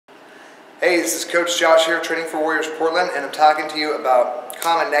Hey, this is Coach Josh here, Training for Warriors Portland, and I'm talking to you about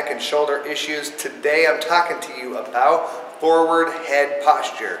common neck and shoulder issues. Today I'm talking to you about forward head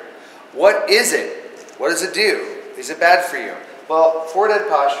posture. What is it? What does it do? Is it bad for you? Well, forward head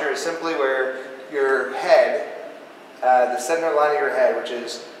posture is simply where your head, the center line of your head, which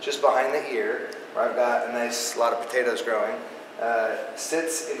is just behind the ear, where I've got a nice lot of potatoes growing,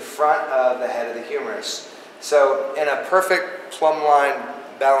 sits in front of the head of the humerus. So in a perfect plumb line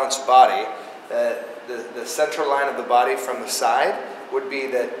balanced body, the central line of the body from the side would be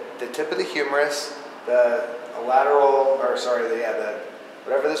the tip of the humerus, the lateral, or sorry,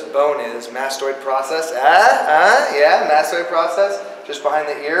 whatever this bone is, mastoid process, mastoid process, just behind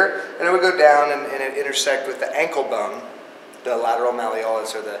the ear, and it would go down and it intersect with the ankle bone, the lateral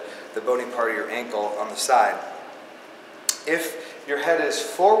malleolus, or the bony part of your ankle on the side. If your head is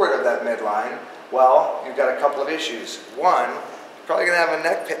forward of that midline, well, you've got a couple of issues. One, you're probably going to have a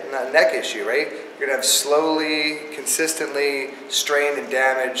neck issue, right? You're going to have slowly, consistently strained and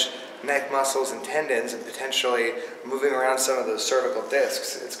damaged neck muscles and tendons, and potentially moving around some of those cervical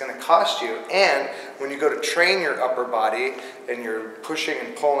discs. It's going to cost you. And when you go to train your upper body and you're pushing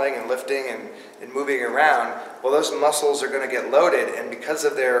and pulling and lifting and moving around, well, those muscles are going to get loaded, and because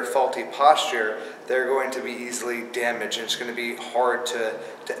of their faulty posture, they're going to be easily damaged, and it's going to be hard to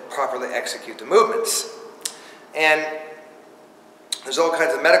properly execute the movements. And there's all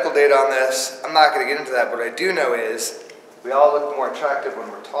kinds of medical data on this. I'm not going to get into that, but what I do know is we all look more attractive when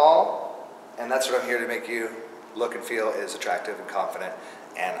we're tall, and that's what I'm here to make you look and feel is attractive and confident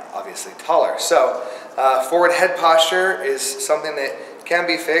and obviously taller. So forward head posture is something that can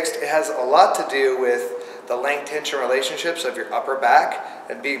be fixed. It has a lot to do with the length-tension relationships of your upper back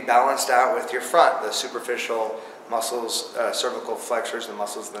and being balanced out with your front, the superficial muscles, cervical flexors, the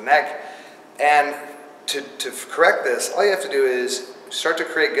muscles of the neck. And to correct this, all you have to do is start to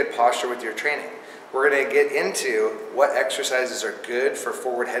create good posture with your training. We're going to get into what exercises are good for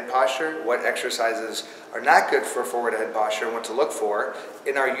forward head posture, what exercises are not good for forward head posture, and what to look for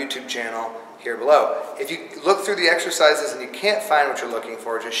in our YouTube channel here below. If you look through the exercises and you can't find what you're looking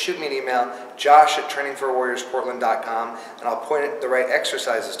for, just shoot me an email, josh@trainingforwarriorsportland.com, and I'll point the right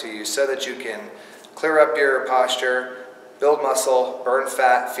exercises to you so that you can clear up your posture, build muscle, burn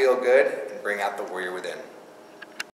fat, feel good, and bring out the warrior within.